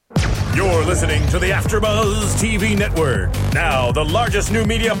You're listening to the AfterBuzz TV Network, now the largest new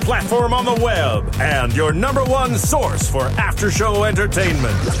media platform on the web, and your number one source for after-show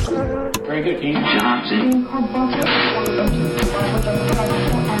entertainment. Very good, King Johnson.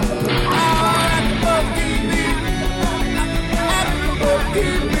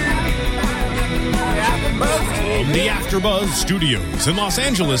 From the AfterBuzz Studios in Los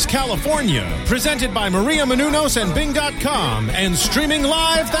Angeles, California, presented by Maria Menounos and Bing.com, and streaming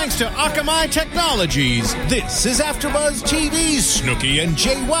live thanks to Akamai Technologies, this is AfterBuzz TV's Snooki and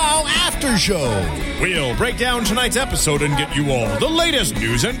JWoww After Show. We'll break down tonight's episode and get you all the latest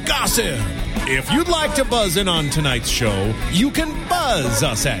news and gossip. If you'd like to buzz in on tonight's show, you can buzz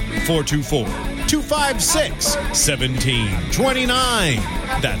us at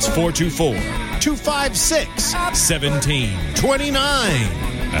 424-256-1729. That's 424-256-1729.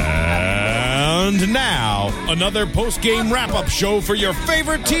 And now, another post-game wrap-up show for your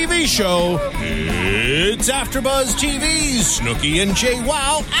favorite TV show. It's AfterBuzz TV's Snooki and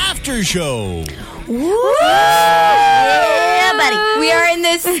JWoww After Show. Woo! Yeah, buddy. We are in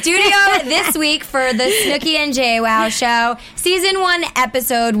the studio this week for the Snooki and JWoww show. Season 1,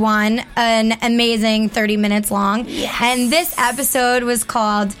 episode 1, an amazing 30 minutes long. Yes. And this episode was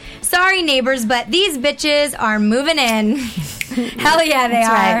called Sorry Neighbors, but These Bitches Are Moving In. Hell yeah, they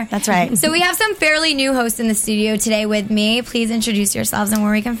are. That's right. So we have some fairly new hosts in the studio today with me. Please introduce yourselves and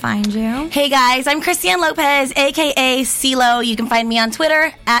where we can find you. Hey guys, I'm Christian Lopez, aka CeeLo. You can find me on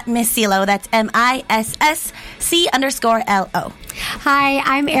Twitter at Miss CeeLo. That's MISSC_LO. Hi,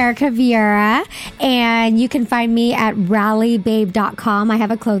 I'm Erica Vieira, and you can find me at rallybabe.com. I have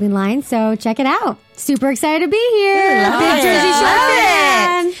a clothing line, so check it out. Super excited to be here. Big Jersey Shore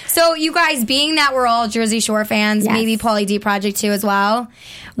fan. So you guys, being that we're all Jersey Shore fans, Yes. maybe Pauly D Project too as well,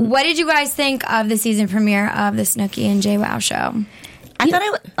 what did you guys think of the season premiere of the Snooki and JWoww show? I thought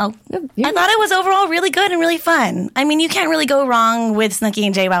it was overall really good and really fun. I mean, you can't really go wrong with Snooki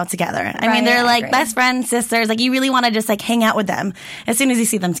and JWoww together. I mean, they're like best friends, sisters. Like, you really want to just like hang out with them as soon as you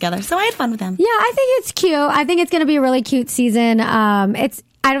see them together. So I had fun with them. Yeah, I think it's cute. I think it's going to be a really cute season.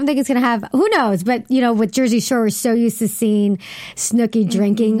 I don't think it's going to have, who knows, but, you know, with Jersey Shore, we're so used to seeing Snooki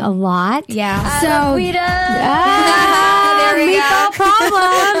drinking a lot. Yeah. So, there we go.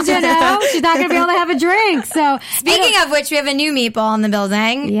 Problems, you know. She's not going to be able to have a drink. So, Speaking of which, we have a new meatball in the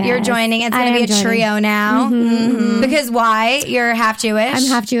building. Yes, You're joining. It's I going to am be a joining. trio now. Because why? You're half Jewish. I'm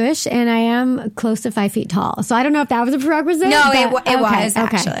half Jewish, and I am close to 5 feet tall. So I don't know if that was a prerequisite. No, but- it was,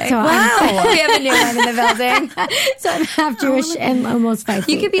 okay. actually. So Wow. We have a new one in the building. so I'm half Jewish and almost 5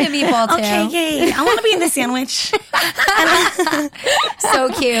 feet. You could be a meatball too. Okay, yay. I want to be in the sandwich. So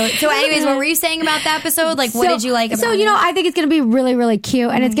cute. So anyways, what were you saying about the episode? Like, what did you like about it? So, you know, I think it's going to be really, really cute,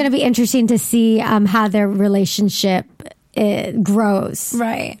 and it's going to be interesting to see how their relationship grows.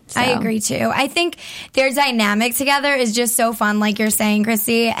 Right. I agree too. I think their dynamic together is just so fun, like you're saying,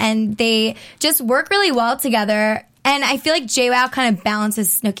 Chrissy, and they just work really well together. And I feel like JWoww kind of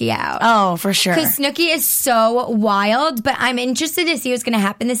balances Snooki out. Oh, for sure. Because Snooki is so wild, but I'm interested to see what's going to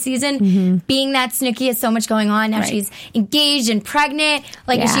happen this season. Being that Snooki has so much going on. Now she's engaged and pregnant.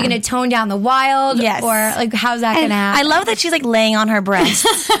 Like, is she going to tone down the wild? Yes. Or, like, how's that going to happen? I love that she's like laying on her breast.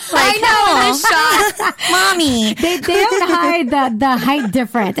 I know, in the shot. Mommy. They don't hide the height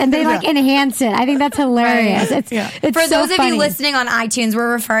difference, and they like enhance it. I think that's hilarious. It's For so those of funny. you listening on iTunes,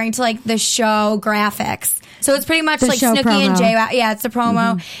 we're referring to like the show graphics. So it's pretty much The like show Snooki promo. and JWoww. Yeah, it's the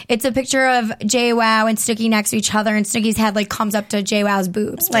promo. It's a picture of JWoww and Snooki next to each other, and Snooki's head like comes up to JWoww's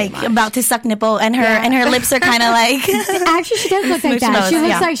boobs. Like about to suck nipple, and her lips are kind of like Actually, she does look like Smooch that. She nose, looks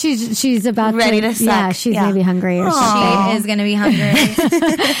yeah. like she's about Ready to suck. Yeah, she's Yeah. maybe hungry or She something. is going to be hungry.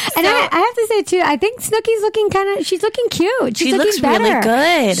 And I have to say too, I think Snooki's looking she's looking cute. She's she looking looks better. really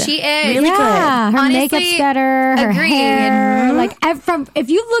good. She is. really Yeah, good. her Honestly, makeup's better. Her agreed. hair, like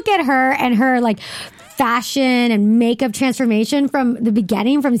if you look at her and her like fashion and makeup transformation from the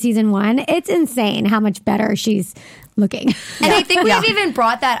beginning, from season 1, it's insane how much better she's looking. And I think we've even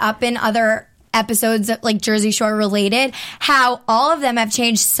brought that up in other episodes like Jersey Shore related, how all of them have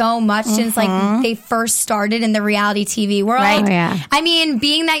changed so much since like they first started in the reality TV world. Right. Oh, yeah. I mean,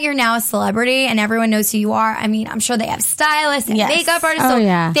 being that you're now a celebrity and everyone knows who you are, I mean, I'm sure they have stylists and Yes. makeup artists. Oh, so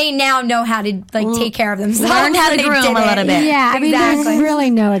yeah. they now know how to like take care of themselves. Learned how to They groom did a it. little bit. Yeah, I mean, Exactly. there's really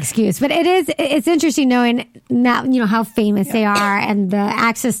no excuse. But it's interesting knowing now, you know, how famous they are and the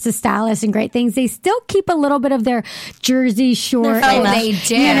access to stylists and great things. They still keep a little bit of their Jersey Shore. Oh, they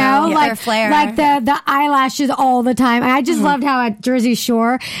do. You know, Yeah. like, Their flair. like the eyelashes all the time. I just loved how at Jersey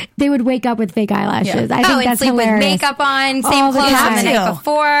Shore they would wake up with fake eyelashes. I think that's sleep hilarious. With makeup on, All same the clothes time. as the night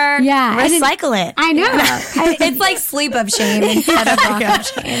before. Yeah, Recycle it. I know. It's like sleep of shame instead of walk of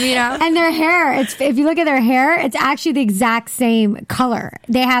shame, you know? And their hair, if you look at their hair, it's actually the exact same color.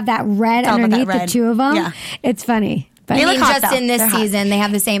 They have that red all about that underneath red. the two of them. Yeah. It's funny. But I look mean, hot, just though. in this They're hot. season, they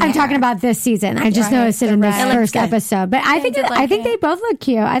have the same I'm hair. talking about this season. I just noticed it in this red. first It looks good. episode. But I think they both look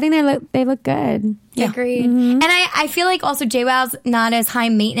cute. I think they look good. Agreed. And I feel like also JWoww's not as high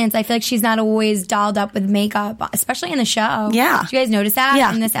maintenance. I feel like she's not always dolled up with makeup, especially in the show. Yeah. Did you guys notice that?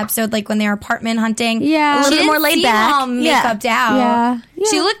 Yeah. In this episode, like when they were apartment hunting? Yeah. A She little bit didn't more laid seem back. all makeuped out. Yeah.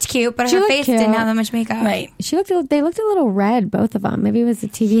 She Yeah. looked cute, but She her looked face cute. didn't have that much makeup. Right. They looked a little red, both of them. Maybe it was the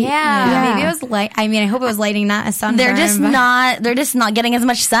TV. Yeah. Maybe it was light. I mean, I hope it was lighting, not a sunburn. They're just not getting as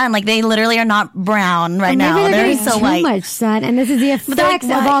much sun. Like they literally are not brown right Maybe now. they're They're getting so too white. much sun, and this is the they're effects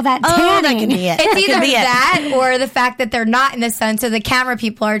like, of why? all that Oh, tanning. that could be it. It's Could either be it. that or the fact that they're not in the sun, so the camera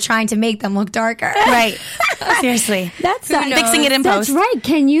people are trying to make them look darker. Right. Seriously. That's Fixing it in That's post. right.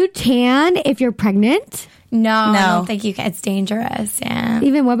 Can you tan if you're pregnant? No, I No. don't think you can. It's dangerous. Yeah.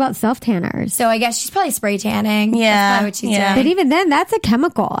 Even what about self tanners? So I guess she's probably spray tanning. Yeah, That's probably what she's yeah. But doing. even then, that's a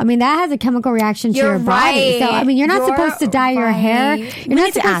chemical. I mean, that has a chemical reaction to You're your body. So, I mean, you're not right. supposed to dye your You're hair. right. You're not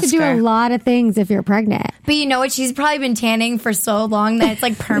need to supposed to ask do her. a lot of things if you're pregnant. But you know what? She's probably been tanning for so long that it's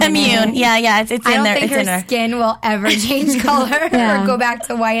like permanent. Immune. Yeah. It's I in don't there. think It's in her there. skin will ever change color Yeah. or go back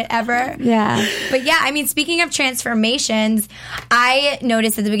to white ever. Yeah. But yeah, I mean, speaking of transformations, I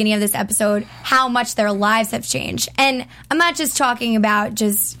noticed at the beginning of this episode how much their lives have changed. And I'm not just talking about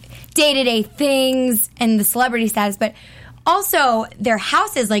just day-to-day things and the celebrity status, but also their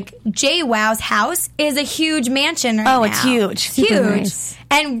houses. Like JWoww's house is a huge mansion right now. Oh, it's huge. Super Huge. nice.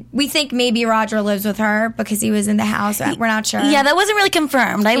 And we think maybe Roger lives with her because he was in the house. We're not sure. Yeah, that wasn't really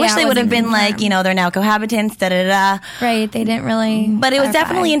confirmed. I wish it they would have wasn't been like, confirmed. you know, they're now cohabitants, da. Right, they didn't really. But it was clarify.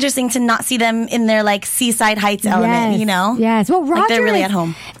 definitely interesting to not see them in their like Seaside Heights element, you know? Yes. Well, Roger, Like they're really at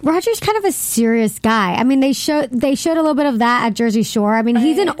home. Roger's kind of a serious guy. I mean, they showed a little bit of that at Jersey Shore. I mean,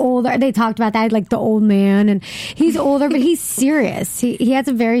 he's an older. They talked about that, like the old man, and he's older, but he's serious. He has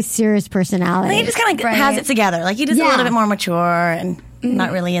a very serious personality. He just kind of Right. has it together. Like he just a Yeah. little bit more mature and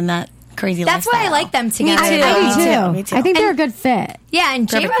not really in that crazy That's why I lifestyle. like them together. Me too. I do too. Me too. I think they're a good fit. Yeah, and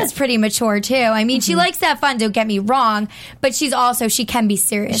Perfect JWoww's fit. pretty mature too. I mean, she likes to have fun. Don't get me wrong, but she can be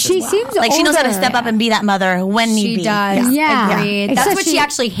serious. She as well. seems Like she knows how to older. step up and be that mother when need She be. does. Yeah. Agreed. Yeah. That's Except what she she-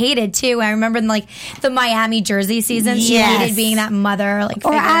 actually hated too. I remember in like the Miami Jersey season, she Yes. hated being that mother. Like,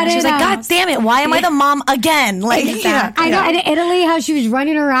 Or figure. added, She's like, God damn it, why am I the mom again? Like, Exactly. I know in Italy how she was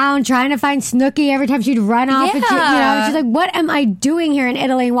running around trying to find Snooki every time she'd run off. And Yeah. she's like, "What am I doing here in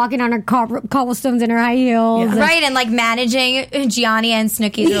Italy?" Walking on her cobblestones in her high heels. And- Right, and like managing Gianni and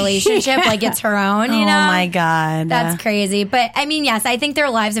Snooki's relationship like it's her own, you know? Oh my God. That's crazy. But I mean, yes, I think their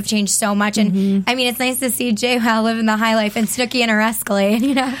lives have changed so much. And I mean, it's nice to see JWoww living the high life and Snooki in her Escalade,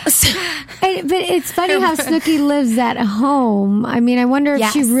 you know? But it's funny how Snooki lives at home. I mean, I wonder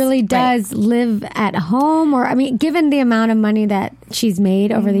if she Yes, really does live at home, or I mean, given the amount of money that she's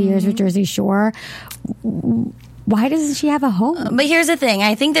made over the years with Jersey Shore, why doesn't she have a home? But here's the thing.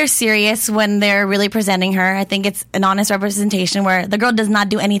 I think they're serious when they're really presenting her. I think it's an honest representation where the girl does not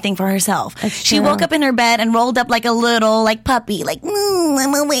do anything for herself. She true. woke up in her bed and rolled up like a little like puppy, like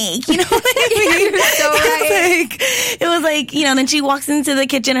I'm awake. You know what I mean? You're so right. It was like, you know, then she walks into the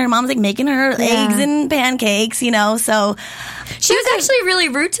kitchen. Her mom's like making her eggs and pancakes. You know, so She was actually really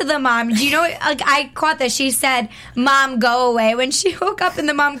rude to the mom. Do you know, like, I caught that she said, "Mom, go away," when she woke up and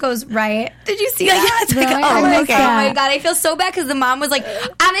the mom goes, "Right." Did you see that? it's like, Really? oh, I missed okay. Oh that. my God, I feel so bad because the mom was like,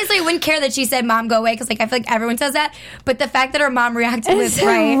 honestly, I wouldn't care that she said, "Mom, go away," because like I feel like everyone says that. But the fact that her mom reacted with It's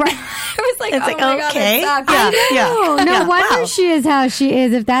 "right," right. I was like, It's oh like, my God, okay. that sucks. Yeah. Oh, no Yeah. wonder Wow. she is how she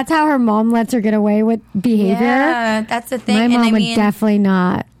is. If that's how her mom lets her get away with behavior, Yeah, that's the thing. my and mom I would mean, definitely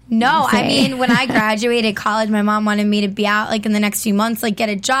not. No, I say. mean, when I graduated college, my mom wanted me to be out like in the next few months, like get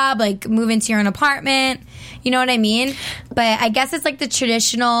a job, like move into your own apartment. You know what I mean? But I guess it's like the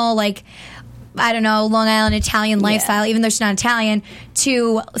traditional, like, I don't know, Long Island Italian lifestyle, even though she's not Italian,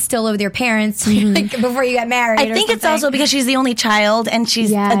 to still live with your parents like, before you get married. I think it's also because she's the only child and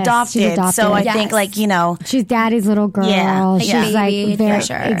she's Yes, adopted. she's adopted. So I Yes. think, like, you know, She's daddy's little girl. Yeah, she's yeah. like Baby, very for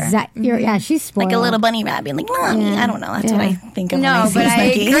sure. Yeah, she's spoiled. like a little bunny rabbit, being like, Mommy. I don't know. That's what I think of. when No, see but I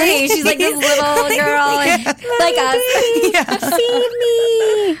Snooki. agree. She's like this little girl, and, like us. Feed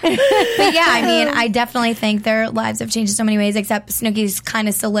me. But yeah, I mean, I definitely think their lives have changed in so many ways, except Snooki's kind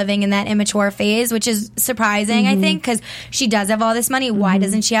of still living in that immature phase, which is surprising, I think, because she does have all this money. Why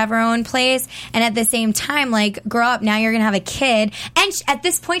doesn't she have her own place? And at the same time, like, grow up, now you're going to have a kid. And at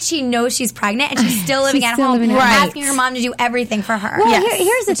this point, she knows she's pregnant, and she's still living at home, asking her mom to do everything for her. Well,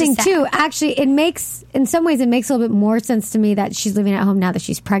 here's the thing, too. Actually, in some ways, it makes a little bit more sense to me that she's living at home now that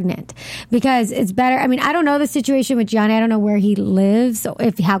she's pregnant. Because it's better. I mean, I don't know the situation with Gianni. I don't know where he lives,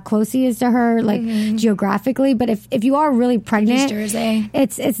 how close he is to her, like, geographically. But if you are really pregnant, East Jersey.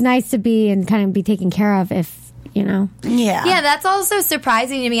 It's nice to be and kind of be taken care of if, you know. Yeah, that's also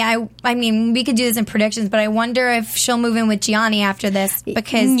surprising to me. I mean, we could do this in predictions, but I wonder if she'll move in with Gianni after this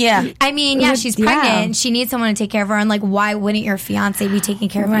because, I mean, she's pregnant. She needs someone to take care of her, and like, why wouldn't your fiance be taking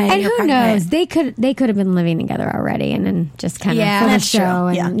care of her? And who knows? They could have been living together already, and then just kind of for the show.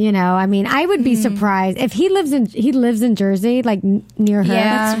 And you know, I mean, I would be surprised if he lives in Jersey, like near her.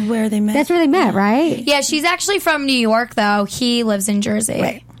 Yeah, that's where they met. That's where they met, right? Yeah, she's actually from New York, though. He lives in Jersey.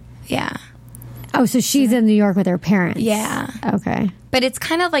 Right. Yeah. Oh, so she's in New York with her parents. Yeah. Okay. But it's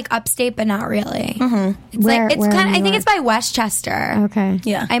kind of like upstate, but not really. It's Where like, it's in kind of, New I think York? it's by Westchester. Okay.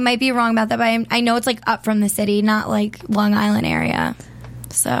 Yeah. I might be wrong about that, but I know it's like up from the city, not like Long Island area.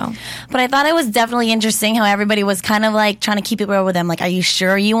 So, but I thought it was definitely interesting how everybody was kind of like trying to keep it real with them. Like, are you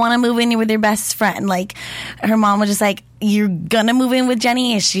sure you want to move in with your best friend? Like, her mom was just like, you're gonna move in with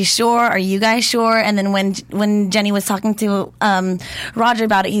Jenny? Is she sure? Are you guys sure? And then when Jenny was talking to Roger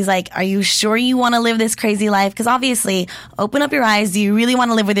about it, he's like, are you sure you want to live this crazy life? Because obviously, open up your eyes. Do you really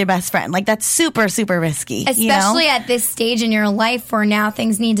want to live with your best friend? Like, that's super, super risky. Especially at this stage in your life where now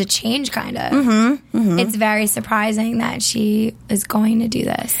things need to change, kind of. It's very surprising that she is going to do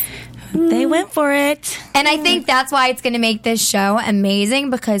this. They went for it. And I think that's why it's going to make this show amazing,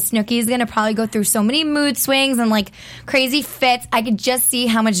 because Snooki is going to probably go through so many mood swings and like crazy fits. I could just see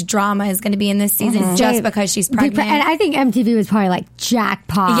how much drama is going to be in this season just because she's pregnant. And I think MTV was probably like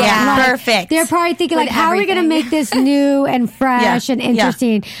jackpot. Yeah, like, perfect. They're probably thinking With like, how are we going to make this new and fresh and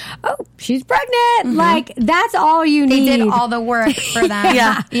interesting? Oh, she's pregnant. Like, that's all you need. They did all the work for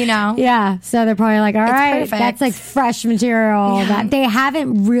them. You know? Yeah. So they're probably like, all right, perfect. that's like fresh material that they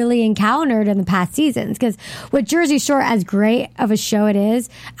haven't really encountered in the past seasons. Because with Jersey Shore, as great of a show it is,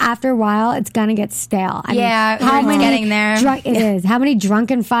 after a while, it's going to get stale. I mean, how many getting there. It is. How many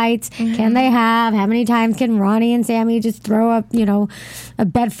drunken fights can they have? How many times can Ronnie and Sammy just throw up, a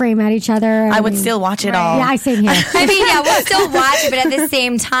bed frame at each other? I would still watch it all. Yeah, I same here. I mean, we'll still watch it, but at the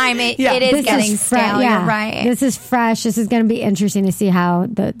same time, it is getting stale. You're right. This is fresh. This is going to be interesting to see how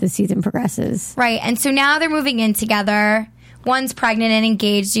the season progresses. Right. And so now they're moving in together. One's pregnant and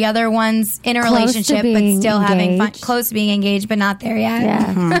engaged. The other one's in a relationship, but still having fun. Close to being engaged, but not there yet.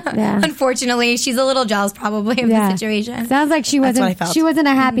 Yeah. Unfortunately, she's a little jealous probably of the situation. Sounds like she wasn't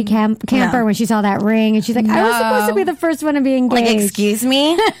a happy camper when she saw that ring, and she's like, I was supposed to be the first one to be engaged. Like, excuse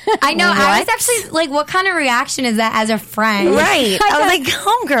me? I know. I was actually like, what kind of reaction is that as a friend? Right. I was like,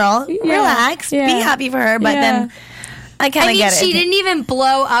 homegirl, relax, be happy for her. But then I kind of get it. She didn't even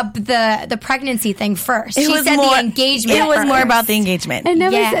blow up the pregnancy thing first. She said more, the engagement. It was first. more about the engagement. And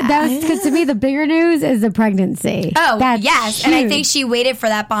that was because to me the bigger news is the pregnancy. Oh, that's yes. huge. And I think she waited for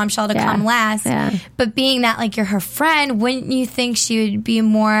that bombshell to come last. Yeah. But being that like you're her friend, wouldn't you think she would be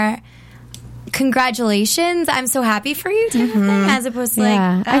more congratulations, I'm so happy for you type of thing, as opposed to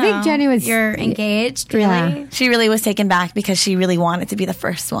like, I think Jenny was, you're engaged, really? She really was taken back because she really wanted to be the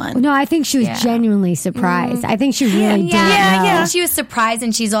first one. No, I think she was genuinely surprised. I think she really did. I think she was surprised,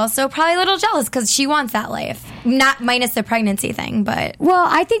 and she's also probably a little jealous because she wants that life. Not minus the pregnancy thing, but... Well,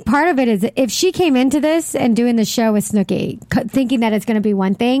 I think part of it is if she came into this and doing the show with Snooki, thinking that it's going to be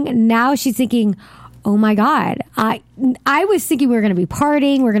one thing, now she's thinking... Oh my God. I was thinking we were going to be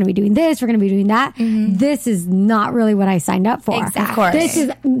partying, we're going to be doing this, we're going to be doing that. This is not really what I signed up for. Exactly.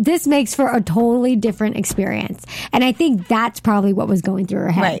 This makes for a totally different experience. And I think that's probably what was going through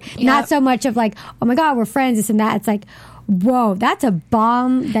her head. Right. Not so much of like, oh my God, we're friends, this and that. It's like, whoa, that's a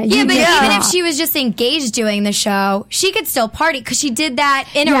bomb that you but just even dropped. if she was just engaged doing the show, she could still party because she did that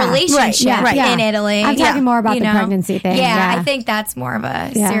in a relationship in Italy. I'm talking more about the pregnancy thing. Yeah, I think that's more of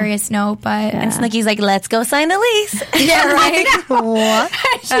a serious note. But And Snooki's like, let's go sign the lease. Yeah, right. What?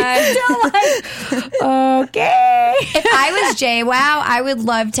 She's still like, okay. If I was JWoww, I would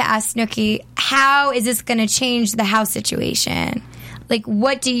love to ask Snooki, how is this going to change the house situation? Like,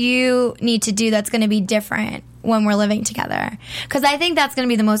 what do you need to do that's going to be different when we're living together? Because I think that's going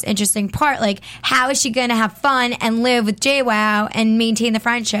to be the most interesting part. Like, how is she going to have fun and live with JWoww and maintain the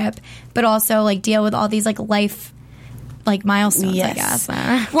friendship, but also like deal with all these like life like milestones, Yes. I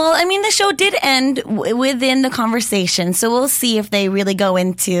guess. Well, I mean, the show did end within the conversation, so we'll see if they really go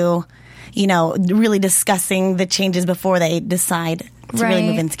into, really discussing the changes before they decide to really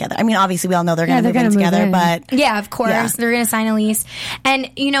move in together. I mean, obviously, we all know they're going to move in together, but... Yeah, of course. Yeah. They're going to sign a lease. And,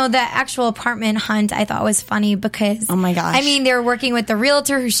 the actual apartment hunt I thought was funny because... Oh, my gosh. I mean, they were working with the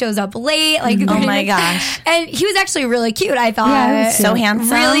realtor who shows up late. Like, oh, my gosh. And he was actually really cute, I thought. Yeah, he was So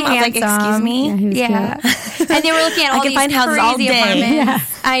handsome. Really I was like, handsome. excuse me? Yeah, he was cute. And they were looking at all I could these find houses all crazy day. apartments.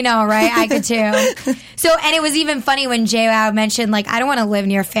 I know, right? I could too. So, and it was even funny when JWoww mentioned, like, I don't want to live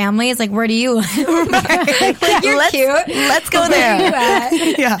near families. Like, where do you live? Like, you're let's, cute. Let's go Where are you there.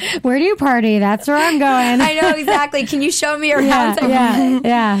 at? Yeah. Where do you party? That's where I'm going. I know, exactly. Can you show me your house?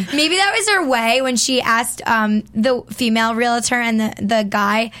 Yeah. Maybe that was her way when she asked the female realtor and the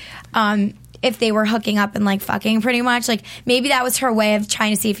guy if they were hooking up and like fucking pretty much. Like maybe that was her way of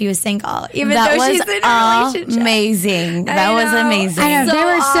trying to see if he was single, even That though was she's in a relationship. amazing. That was amazing. I know, they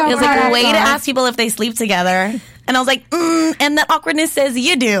were so It was like a way to awkward. ask people if they sleep together. And I was like, and that awkwardness says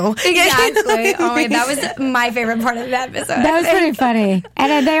you do. Exactly. Oh my, that was my favorite part of that episode. That was pretty funny. And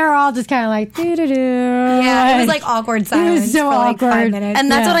then they were all just kind of like, doo-doo-doo. Yeah, it was like awkward silence so for like 5 awkward. minutes.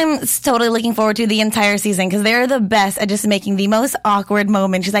 And that's what I'm totally looking forward to the entire season because they're the best at just making the most awkward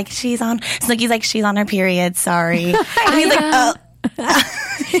moment. She's like, Snooki's like, she's on her period. Sorry. And he's like, oh.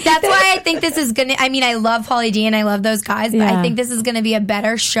 That's why I think this is gonna. I mean, I love Pauly D and I love those guys, but I think this is gonna be a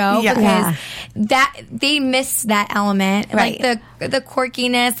better show because that they miss that element, Right. like the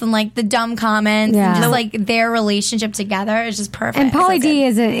quirkiness and like the dumb comments, and just like their relationship together is just perfect. And Pauly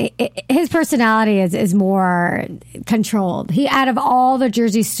D his personality is more controlled. He, out of all the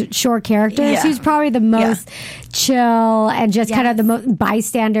Jersey Shore characters, he's probably the most chill and just kind of the most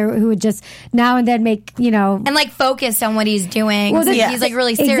bystander who would just now and then make and like focused on what he's doing. Well, So he's like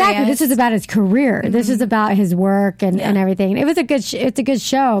really serious. Exactly. This is about his career. This is about his work and everything. It was a good. It's a good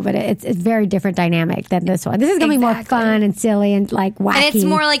show, but it's very different dynamic than this one. This is going to be more fun and silly and like wacky. And it's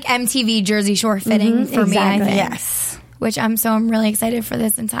more like MTV Jersey Shore fitting for me, I think. Yes. Which I'm really excited for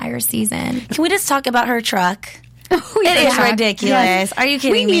this entire season. Can we just talk about her truck? It is truck. ridiculous. Yes. Are you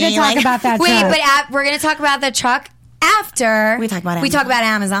kidding We me? need to talk about that. Wait, truck. but we're going to talk about the truck after we talk about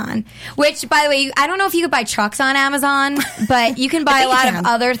Amazon. Which, by the way, I don't know if you could buy trucks on Amazon, but you can buy a lot of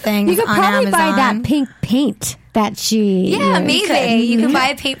other things you could on probably Amazon. buy that pink paint that she. Yeah, used. maybe. You can buy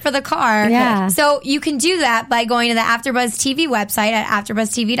a paint for the car. Yeah. So you can do that by going to the AfterBuzz TV website at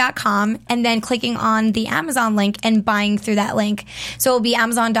AfterBuzzTV.com and then clicking on the Amazon link and buying through that link. So it'll be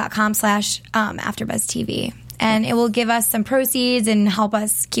Amazon.com/AfterBuzzTV. And it will give us some proceeds and help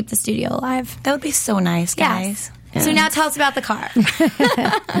us keep the studio alive. That would be so nice, guys. Yes. So now tell us about the car.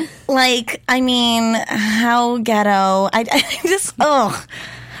 Like, I mean, how ghetto. I just,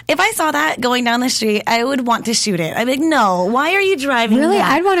 if I saw that going down the street, I would want to shoot it. I'd be like, no, why are you driving Really, that?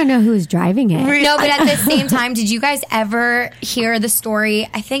 I'd want to know who's driving it. No, but at the same time, did you guys ever hear the story?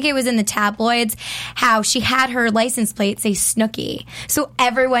 I think it was in the tabloids how she had her license plate say Snooki, so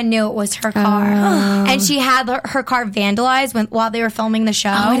everyone knew it was her car, and she had her car vandalized while they were filming the show.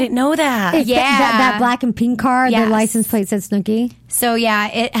 Oh, I didn't know that. It's that black and pink car. Yes. The license plate said Snooki. So yeah,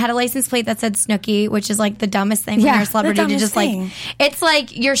 it had a license plate that said Snooki, which is like the dumbest thing when Yeah, you're a celebrity the to just dumbest like. It's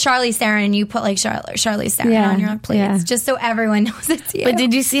like you're Charlize Theron and you put like Charlize Theron Yeah, on your plates just so everyone knows it's you. But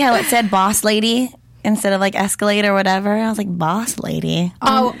did you see how it said boss lady instead of like Escalade or whatever? I was like, boss lady.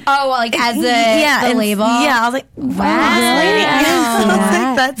 Oh, like as the and- label. Yeah, I was like, boss lady. I didn't see I was that.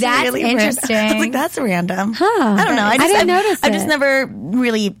 like, that's That's really interesting. Random. I was like, that's random. Huh. I don't know. I didn't notice I've just it. never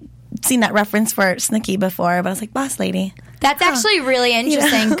really seen that reference for Snooki before, but I was like, boss lady. That's actually really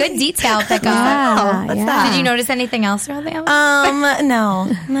interesting. Good detail pickup. Yeah, what's yeah. that? Did you notice anything else around the No.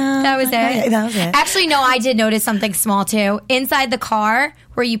 That was it. That was it. Actually, no, I did notice something small too. Inside the car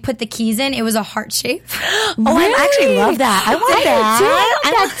where you put the keys in, it was a heart shape. Oh, I actually love that. I want that.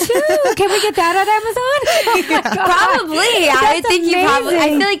 I love that too. Can we get that on Amazon? Probably. I think you probably. I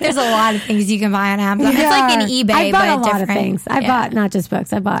feel like there's a lot of things you can buy on Amazon. It's like an eBay, I bought but a lot different. of things. I bought not just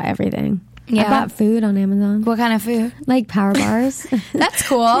books. I bought everything. Yeah. I bought food on Amazon. What kind of food? Like Power Bars. That's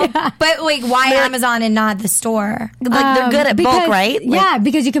cool. But like, why Amazon and not the store? Like, they're good at bulk, right? Like, Yeah,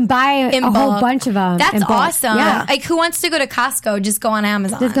 because you can buy In a whole bulk. bunch of them. That's in bulk. awesome. Yeah. Like, who wants to go to Costco? Just go on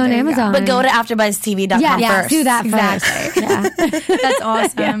Amazon. Just go on There you Amazon. But go to AfterBuzzTV.com Yeah, first. do that Exactly. first. Yeah. That's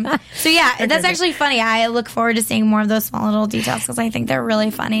awesome. So yeah, that's actually funny. I look forward to seeing more of those small little details because I think they're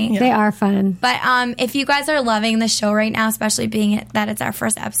really funny. They are fun. But if you guys are loving the show right now, especially being that it's our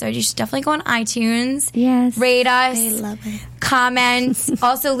first episode, you should definitely go on iTunes. Yes. Rate us. I love it. comment.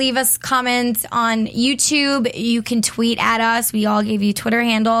 Also, leave us comments on YouTube. You can tweet at us. We all gave you Twitter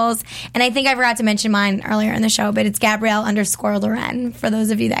handles. And I think I forgot to mention mine earlier in the show, but it's Gabrielle_Loren for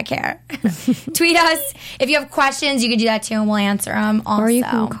those of you that care. Tweet us. If you have questions, you can do that too, and we'll answer them also. Or you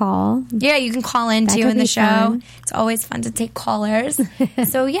can call. Yeah, you can call in too in the show. Fun. It's always fun to take callers.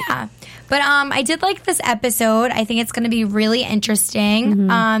 So, yeah. But I did like this episode. I think it's going to be really interesting.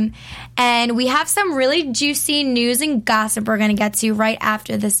 And we have some really juicy news and gossip we're going to get to right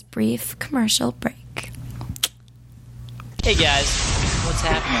after this brief commercial break. Hey guys, what's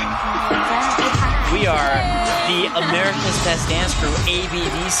happening? We are the America's Best Dance Crew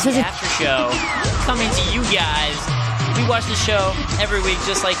ABDC After Show coming to you guys. We watch the show every week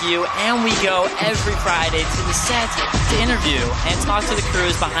just like you, and we go every Friday to the set to interview and talk to the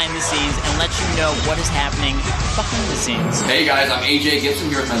crews behind the scenes and let you know what is happening behind the scenes. Hey guys, I'm AJ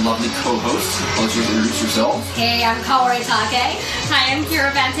Gibson here with my lovely co-host. Why don't you introduce yourself? Hey, I'm Kaori Take. Hi, I'm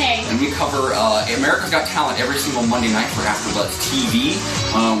Kira Bente. And we cover America's Got Talent every single Monday night for AfterBuzz TV.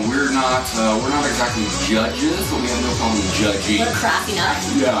 We're not exactly judges, but we have no problem judging. We're crass enough.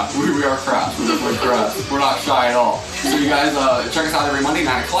 Yeah, we are crass. We're definitely crass. We're not shy at all. So you guys check us out every Monday,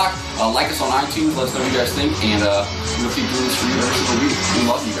 9 o'clock. Like us on iTunes. Let us know what you guys think. And we'll keep doing this for you every single week. We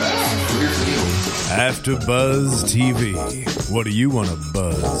love you guys. We're here for you. AfterBuzz TV. What do you want to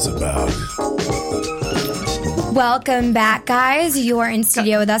buzz about? Welcome back, guys. You are in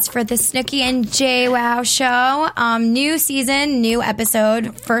studio with us for the Snooki and JWoww show. New season, new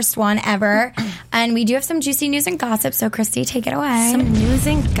episode, first one ever. And we do have some juicy news and gossip, so Christy, take it away. Some news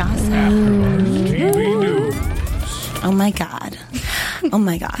and gossip. Oh my God. Oh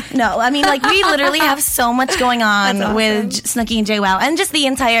my God. No, I mean, like, we literally have so much going on with Snooki and JWoww and just the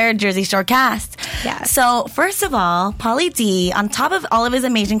entire Jersey Shore cast. Yeah. So, first of all, Pauly D, on top of all of his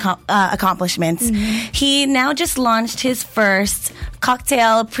amazing accomplishments, he now just launched his first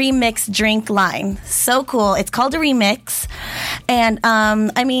cocktail pre-mixed drink line. So cool. It's called a Remix. And,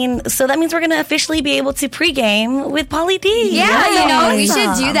 I mean, so that means we're going to officially be able to pregame with Pauly D. Yeah, you know, we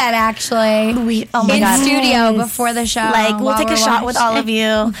should do that, actually. Oh my God. In studio before the show. Like, we'll take a shot with all of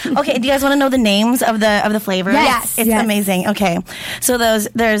you. Okay, do you guys want to know the names of the flavors? Yes. It's amazing. Okay. So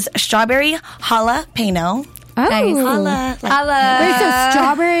there's strawberry jalapeno. Oh. Nice. Hala. Wait, so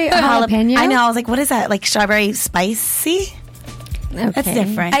strawberry jalapeno? I know. I was like, what is that? Like strawberry spicy? Okay. That's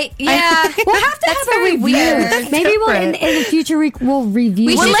different. We'll have to have a review. Weird. Maybe in the future we'll review.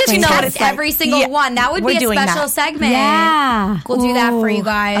 We We'll should let just you know what test it's like. every single Yeah, one. That would we're be a doing special that. segment. Yeah. We'll do that for you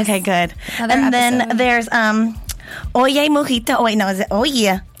guys. Okay, good. Another And then episode. there's Oye Mojito. Oh wait, no, is it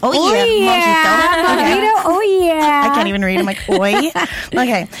Oye? Oh yeah. Mojito. Oh yeah. I can't even read. I'm like, oi.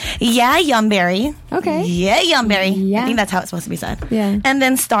 Okay. Yeah, Yumberry. Okay. Yeah, Yumberry. Yeah. I think that's how it's supposed to be said. Yeah. And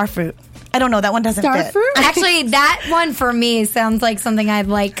then Starfruit. I don't know. That one doesn't fit. Starfruit? Actually, that one for me sounds like something I'd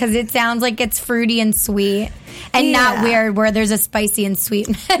like because it sounds like it's fruity and sweet and not weird where there's a spicy and sweet.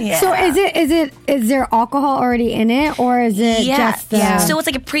 Yeah. So is there alcohol already in it, or is it just So it's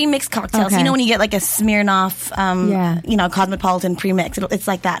like a pre-mixed cocktail. So Okay. you know when you get like a Smirnoff, Cosmopolitan pre-mix, it's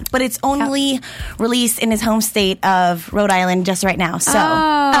like that. But it's only released in his home state of Rhode Island just right now. So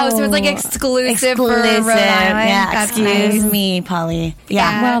so it's like exclusive for Rhode Island. Yeah, That's excuse nice. me, Polly.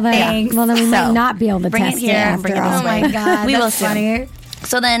 Yeah. Well then we might So, not be able to bring it test here, after bring it all. this Oh my way. God, We will that's soon. funny.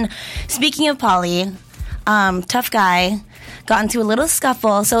 So then, speaking of Polly, tough guy, got into a little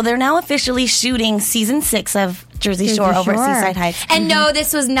scuffle. So they're now officially shooting season 6 of Jersey Shore over at Seaside Heights. And no,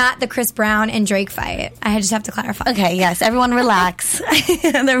 this was not the Chris Brown and Drake fight. I just have to clarify. Okay, yes, everyone relax.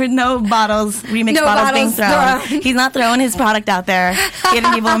 There were no remix bottles being thrown. He's not throwing his product out there,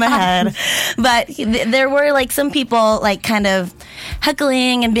 hitting people in the head. But there were like some people like kind of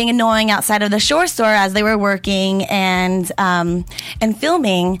heckling and being annoying outside of the Shore store as they were working and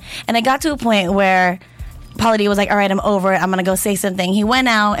filming. And it got to a point where Pauly D was like, all right, I'm over it. I'm going to go say something. He went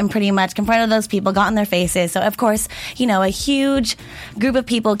out and pretty much confronted those people, got in their faces. So, of course, a huge group of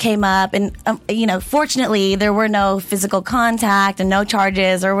people came up. And, fortunately, there were no physical contact and no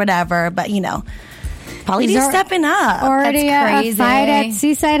charges or whatever. But, Pauly D's stepping up. Already That's a crazy. fight at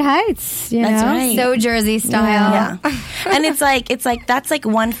Seaside Heights. That's right. So Jersey style. Yeah. And it's like that's like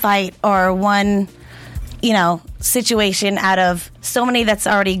one fight or one, situation out of so many that's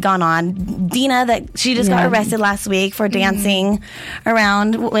already gone on. Dina, that she just got arrested last week for dancing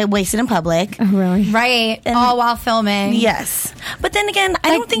around wasted in public. Oh, really? Right. All while filming. Yes. But then again, I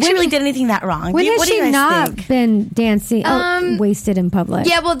don't think she really did anything that wrong. When what has do you she guys not think? been dancing wasted in public?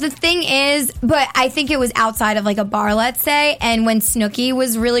 Yeah, well, the thing is, but I think it was outside of like a bar, let's say, and when Snooki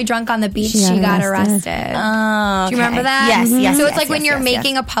was really drunk on the beach, she got arrested. Oh, Do you remember that? Yes, yes. So yes, it's like when yes, you're yes,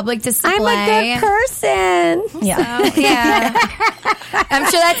 making yes. a public display. I'm a good person. Yeah. Yeah. So, yeah. I'm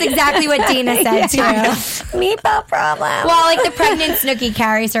sure that's exactly what Dina said too. Meatball problem. Well, like the pregnant Snooki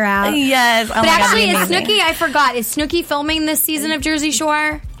carries her out. Yes. Oh But my God, actually, is amazing. Snooki, I forgot, is Snooki filming this season of Jersey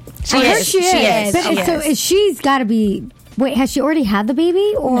Shore? She is. She is. She But, so she's got to be. Wait, has she already had the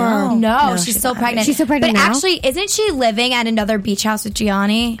baby? Or No, she's still pregnant. She's still pregnant But now? actually, isn't she living at another beach house with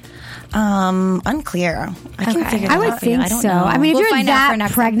Gianni? Unclear. I can figure that I would out for you. think I don't so. know. I mean, if We'll you're find out for that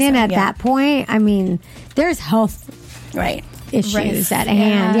next pregnant episode. at that point, I mean, there's health right. issues Risks, at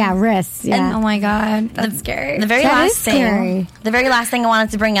hand. Yeah, risks. Yeah. Oh my God, that's scary. The very That last is scary. thing I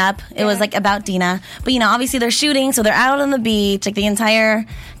wanted to bring up, it was like about Dina. But obviously they're shooting, so they're out on the beach. Like the entire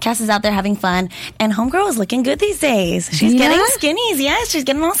cast is out there having fun. And Homegirl is looking good these days. She's Dina? getting skinnies. Yes, she's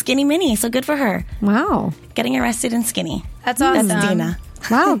getting all skinny mini. So good for her. Wow. Getting arrested and skinny. That's awesome. That's Dina.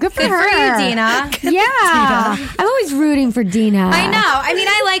 Wow, good for Good her. for you, Dina. Yeah. I'm always rooting for Dina. I know. I mean,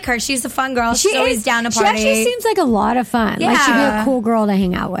 I like her. She's a fun girl. She's always down to party. She actually seems like a lot of fun. Like she'd be Yeah. a cool girl to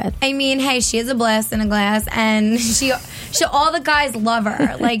hang out with. I mean, hey, she is a blast in a glass, and she all the guys love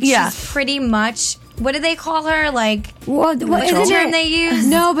her. Like, she's pretty much. What do they call her? Like, Well, what's the isn't term it- they use?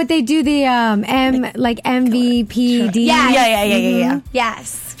 No, but they do the MVPD. Yes. Yeah.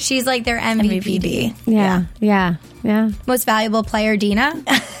 Yes, she's like their MVPD. Yeah. Most valuable player, Dina.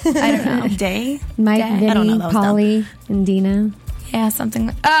 I don't know. Day? Mike, I Vinny, don't know, that was Polly, and Dina. Yeah, something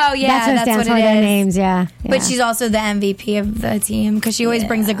like. Oh, yeah, That's what it stands what for. it Their is. names. Yeah. But she's also the MVP of the team because she always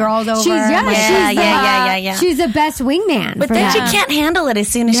brings the girls over. She's Yeah. She's the best wingman. But for then that. she can't handle it as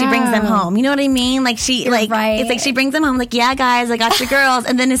soon as she brings them No. home. You know what I mean? Like right. it's like she brings them home like, yeah, guys, I got your girls.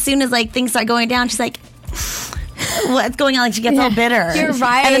 And then as soon as like things start going down, she's like, what's going on? Like she gets all bitter. You're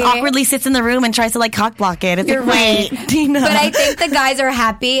right. And then awkwardly sits in the room and tries to like cock block it. It's You're like, wait, right. Dina. But I think the guys are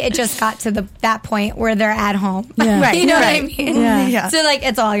happy. It just got to that point where they're at home. Yeah. Right, You know right. what I mean? Yeah. So like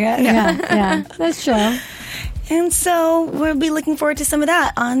it's all good. Yeah. That's true. And so we'll be looking forward to some of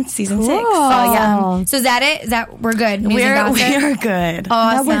that on season 6. Cool. So yeah, So is that it? Is that we're good? Music gossip? we're good.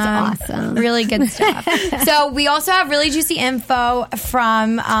 Awesome. That was awesome. Really good stuff. So we also have really juicy info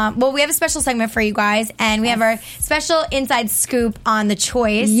from, we have a special segment for you guys, and we have our special inside scoop on The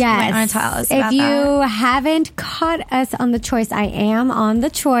Choice. Yes. You want to tell us if about you that? haven't caught us on The Choice, I am on The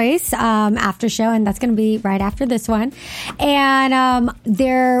Choice after show, and that's going to be right after this one. And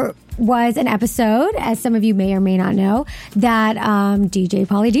there was an episode, as some of you may or may not know, that DJ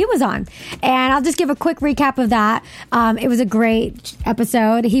Pauly D was on. And I'll just give a quick recap of that. It was a great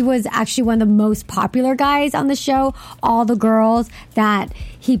episode. He was actually one of the most popular guys on the show. All the girls that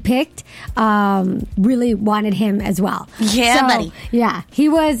he picked really wanted him as well. Yeah, buddy. Yeah, he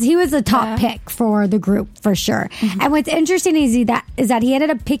was the top pick for the group for sure. Mm-hmm. And what's interesting is that he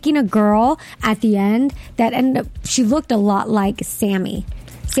ended up picking a girl at the end that ended up, she looked a lot like Sammy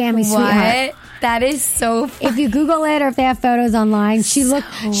Sweetheart. What? That is so funny. If you Google it or if they have photos online, she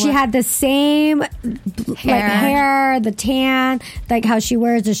had the same hair, the tan, like how she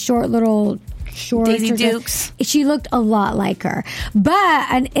wears the short little shorts. Daisy or Dukes. She looked a lot like her. But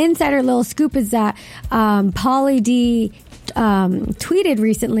an insider little scoop is that Pauly D tweeted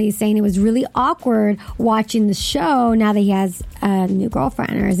recently saying it was really awkward watching the show now that he has a new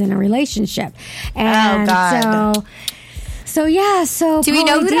girlfriend or is in a relationship. And God. So do we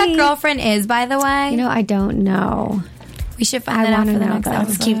know Pauly who D, that girlfriend is, by the way? I don't know. We should find that out wanna for the know, next though. episode.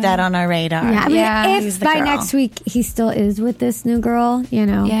 Let's keep that on our radar. Yeah, I mean, Yeah. Who's if the by girl? next week he still is with this new girl,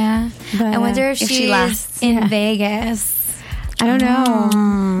 Yeah. But, I wonder if if she she's lasts. in Vegas. I don't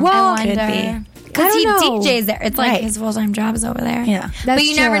know. Well, I wonder. I Because he don't know. DJs there. It's like Right. his full-time job is over there. Yeah. That's But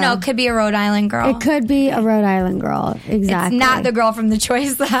you never true. know. It could be a Rhode Island girl. It could be a Rhode Island girl. Exactly. It's not the girl from The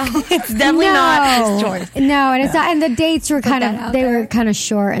Choice, though. It's definitely not his choice. No, and it's not. And the dates were kind that of out they there. were kind of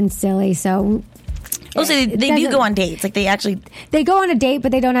short and silly. So Also, they do doesn't- go on dates. Like they actually. they go on a date,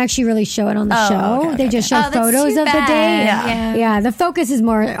 but they don't actually really show it on the show. okay, they just show Oh, that's photos too of the bad. date. Yeah. Yeah. The focus is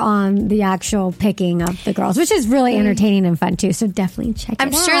more on the actual picking of the girls, which is really entertaining and fun too. So definitely check it I'm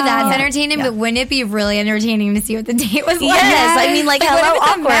out. sure that's entertaining, but wouldn't it be really entertaining to see what the date was like? Yes, I mean, like, what hello, if it's a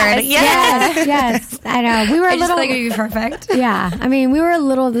awkward. mess? Yes. Yes, I know. We were I a just little. feel like it would be perfect. Yeah, I mean, we were a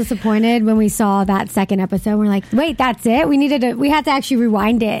little disappointed when we saw that second episode. We're like, wait, that's it? We had to actually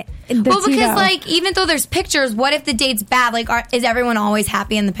rewind it. Well, because like even though there's pictures, what if the date's bad? Like, is everyone always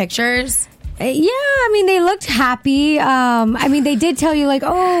happy in the pictures? Yeah, I mean, they looked happy. I mean, they did tell you like,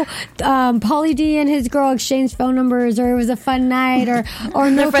 Pauly D and his girl exchanged phone numbers, or it was a fun night, or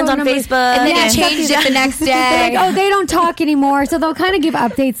no They're friends phone on numbers. Facebook. And then Yeah, he changed it the next They're day. like, they don't talk anymore, so they'll kind of give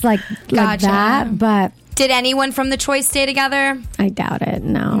updates like Gotcha. that. But Did anyone from the Choice stay together? I doubt it.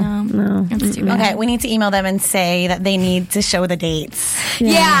 No. That's too bad. Okay, we need to email them and say that they need to show the dates.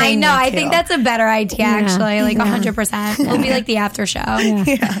 Yeah, I know. I to. think that's a better idea, actually. Like 100%. It'll be like the after show.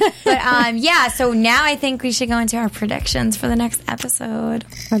 But so now I think we should go into our predictions for the next episode.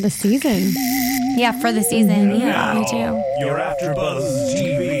 For the season. Yeah, for the season. Yeah, me too. Your AfterBuzz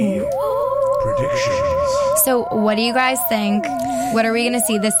TV predictions. So what do you guys think? What are we going to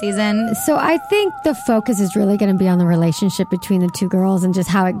see this season? So I think the focus is really going to be on the relationship between the two girls and just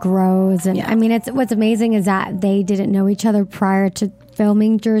how it grows. And I mean, what's amazing is that they didn't know each other prior to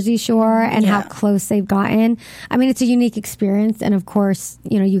filming Jersey Shore and how close they've gotten. I mean, it's a unique experience. And of course,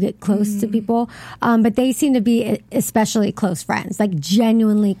 you get close to people. But they seem to be especially close friends, like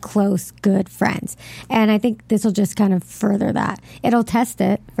genuinely close, good friends. And I think this will just kind of further that. It'll test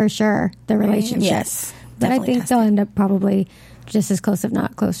it for sure, the relationship. Yes. But I think they'll end up probably just as close, if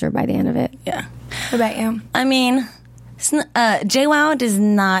not closer, by the end of it. Yeah. What about you? I mean, JWoww does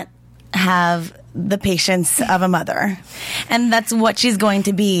not have the patience of a mother, and that's what she's going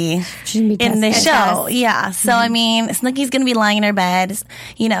to be in this show. Yeah. So I mean, Snooki's going to be lying in her bed.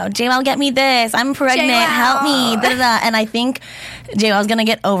 JWoww, get me this. I'm pregnant. JWoww. Help me. Da, da, da. And I think JWoww's going to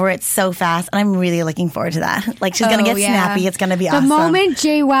get over it so fast, and I'm really looking forward to that. Like she's going to get snappy. It's going to be awesome. The moment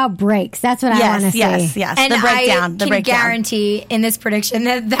JWoww breaks, that's what I want to see. Yes. And the breakdown. I can guarantee in this prediction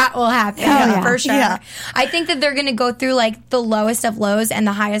that will happen for sure. Yeah. I think that they're going to go through like the lowest of lows and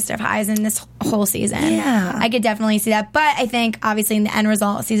the highest of highs in this whole season. Yeah. I could definitely see that. But I think obviously in the end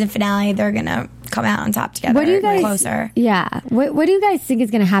result, season finale, they're going to come out on top together. What do you guys, closer. Yeah. What do you guys think is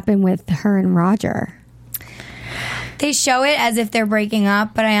going to happen with her and Roger? They show it as if they're breaking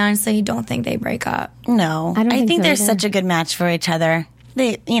up, but I honestly don't think they break up. No. I think they're such a good match for each other.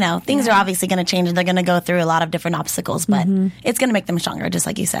 They, things are obviously going to change and they're going to go through a lot of different obstacles, but it's going to make them stronger, just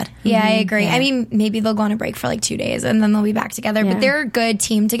like you said. Yeah, I agree. Yeah. I mean, maybe they'll go on a break for like 2 days and then they'll be back together, but they're a good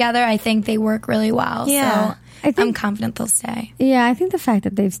team together. I think they work really well. Yeah. So I'm confident they'll stay. Yeah, I think the fact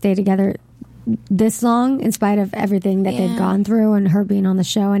that they've stayed together this long, in spite of everything that they've gone through and her being on the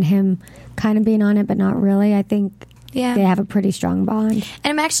show and him kind of being on it, but not really, I think they have a pretty strong bond. And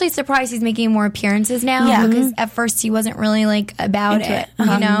I'm actually surprised he's making more appearances now because at first he wasn't really like about it,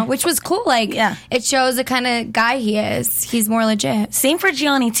 which was cool. Like, it shows the kind of guy he is. He's more legit. Same for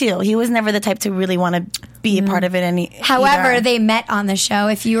Gianni too. He was never the type to really want to be a part of it. However, they met on the show.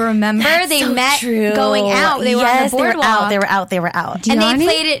 If you remember, they met going out. They were on the boardwalk. They were out. Gianni? And they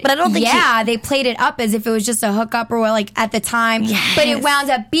played it, but I don't think they played it up as if it was just a hookup or like at the time. Yes. But it wound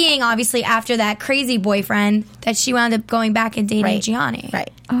up being obviously after that crazy boyfriend that she wound up going back and dating Gianni. Right.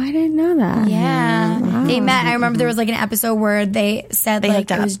 Oh, I didn't know that. Yeah. Wow. They met. I remember there was like an episode where they said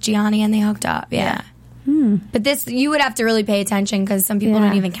like it was Gianni and they hooked up. Yeah. But this, you would have to really pay attention because some people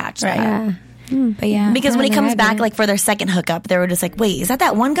don't even catch that. Yeah. But yeah. Because when he comes back, like for their second hookup, they were just like, wait, is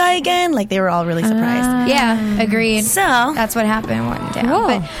that one guy again? Like they were all really surprised. Yeah, agreed. So that's what happened one day. Cool.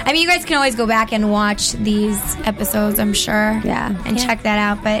 But I mean, you guys can always go back and watch these episodes, I'm sure. Yeah. And check that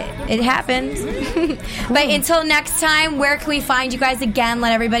out. But it happened. But until next time, where can we find you guys again?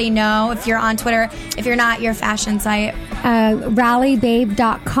 Let everybody know if you're on Twitter. If you're not, your fashion site.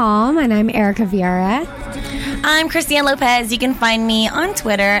 Rallybabe.com. And I'm Erica Vieira. I'm Christiane Lopez. You can find me on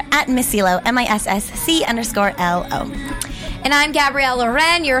Twitter at Missilo, MISSC_LO. And I'm Gabrielle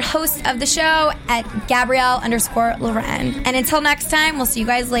Loren, your host of the show at Gabrielle_Loren. And until next time, we'll see you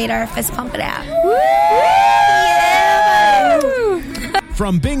guys later. Fist pump it out. Woo! Yeah!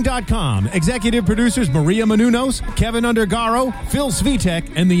 From Bing.com, executive producers Maria Menounos, Kevin Undergaro, Phil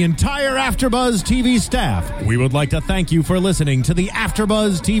Svitek, and the entire AfterBuzz TV staff, we would like to thank you for listening to the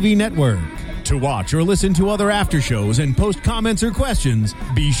AfterBuzz TV network. To watch or listen to other after shows and post comments or questions,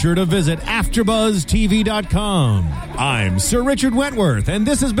 be sure to visit AfterBuzzTV.com. I'm Sir Richard Wentworth, and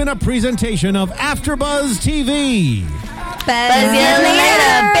this has been a presentation of AfterBuzz TV. Buzz you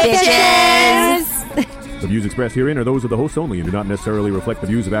later, bitches! The views expressed herein are those of the hosts only and do not necessarily reflect the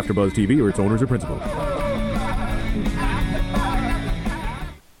views of AfterBuzz TV or its owners or principals.